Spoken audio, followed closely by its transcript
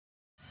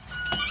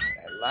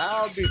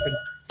Loud beeping.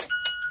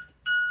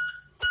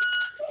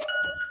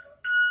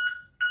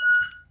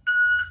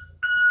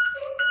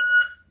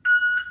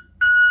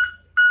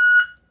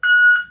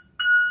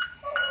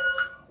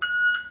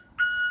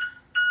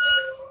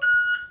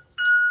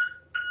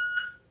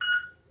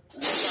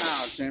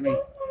 Wow, Sammy.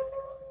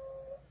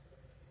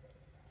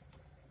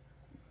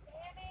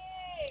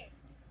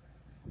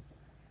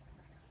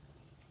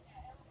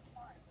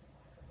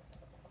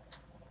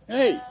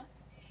 Hey.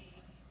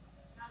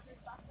 How's his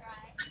bus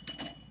ride?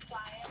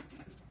 Quiet.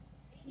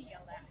 He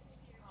yelled at me.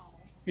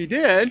 He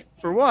did?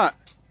 For what?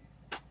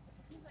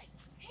 He's like,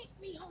 take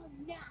me home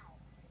now.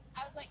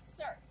 I was like,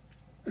 sir,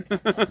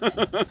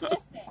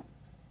 listen.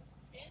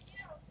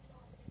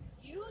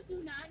 You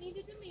do not need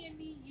to demand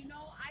me. You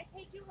know I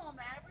take you home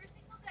every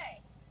single day.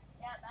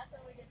 Yeah, that's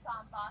what we just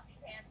call him Bossy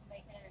Pants,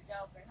 making it a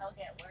joke, or he'll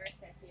get worse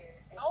if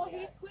you're. Oh,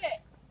 he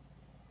quit.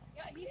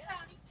 Yeah, he's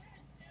not.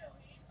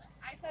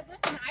 I said,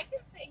 listen, I can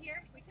sit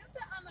here. We can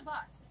sit on the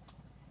bus.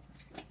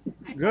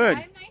 I Good.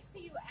 said, I'm nice to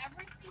you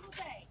every single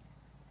day.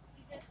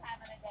 He's just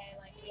having a day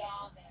like we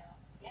all do.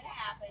 It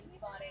happens,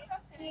 buddy.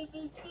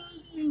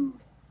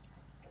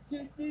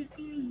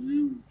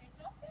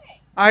 It's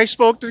okay. I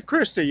spoke to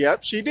Krista.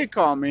 Yep, she did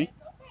call me. It's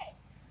okay.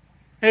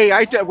 Hey,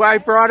 I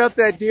brought up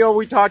that deal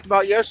we talked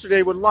about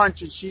yesterday with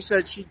lunch, and she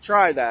said she'd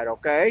try that,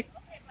 okay?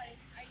 Okay, buddy.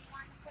 Are you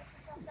wanting to put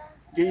yourself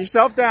down? Get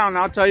yourself down, and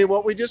I'll tell you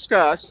what we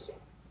discussed.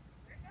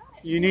 You're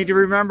good. You need to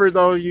remember,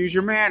 though, use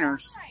your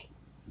manners. All right.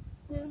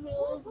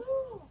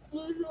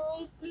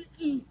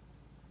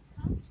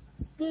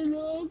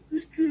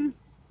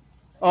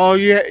 Oh,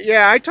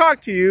 yeah, I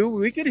talked to you.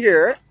 We could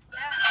hear it.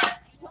 Yeah,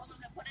 you told him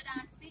to put it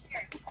on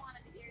speaker. He wanted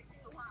to hear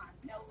too, huh?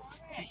 No,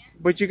 you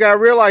can't. But you got to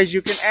realize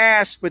you can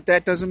ask, but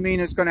that doesn't mean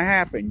it's going to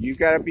happen. You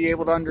got to be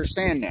able to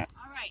understand that.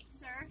 All right,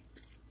 sir.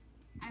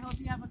 I hope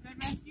you have a good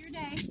rest of your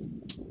day.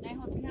 And I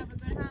hope you have a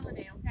good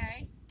holiday,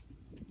 okay?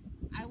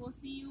 I will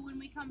see you when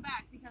we come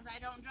back because I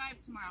don't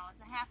drive tomorrow.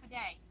 It's a half a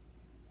day.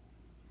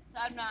 So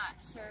I'm not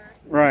sure.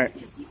 Right.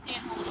 Is he staying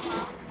home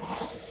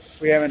tomorrow?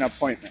 We have an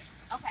appointment.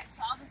 Okay,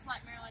 so I'll just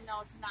let Marilyn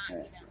know to not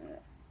get him.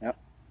 Yep.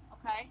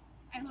 Okay?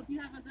 I hope you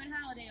have a good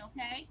holiday,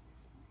 okay?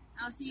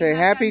 I'll see Say you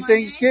back Happy on Monday.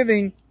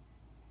 Thanksgiving.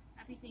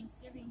 Happy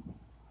Thanksgiving.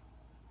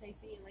 They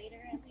see you later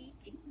at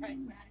least. Right.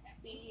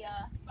 See ya.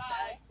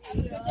 Bye. Have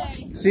a good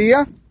day. See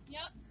ya.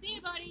 Yep. See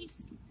you, buddy.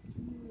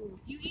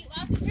 You eat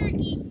lots of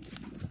turkey.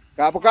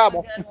 Gobble,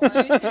 gobble. Have a good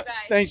one. You too,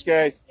 guys. Thanks,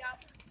 guys. Yep.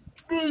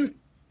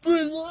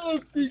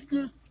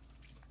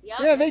 Yep,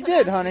 Yeah, they put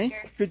did, on honey.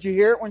 speaker. Could you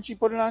hear it when she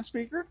put it on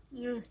speaker?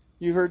 Yeah.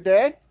 You heard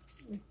Dad?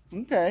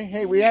 Okay.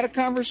 Hey, we had a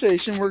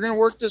conversation. We're going to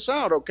work this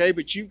out, okay?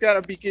 But you've got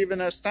to be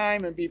giving us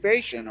time and be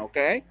patient,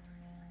 okay?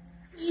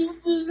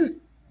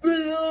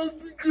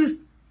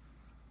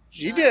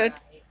 She did.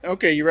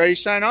 Okay, you ready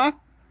to sign off?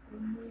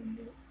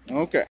 Okay.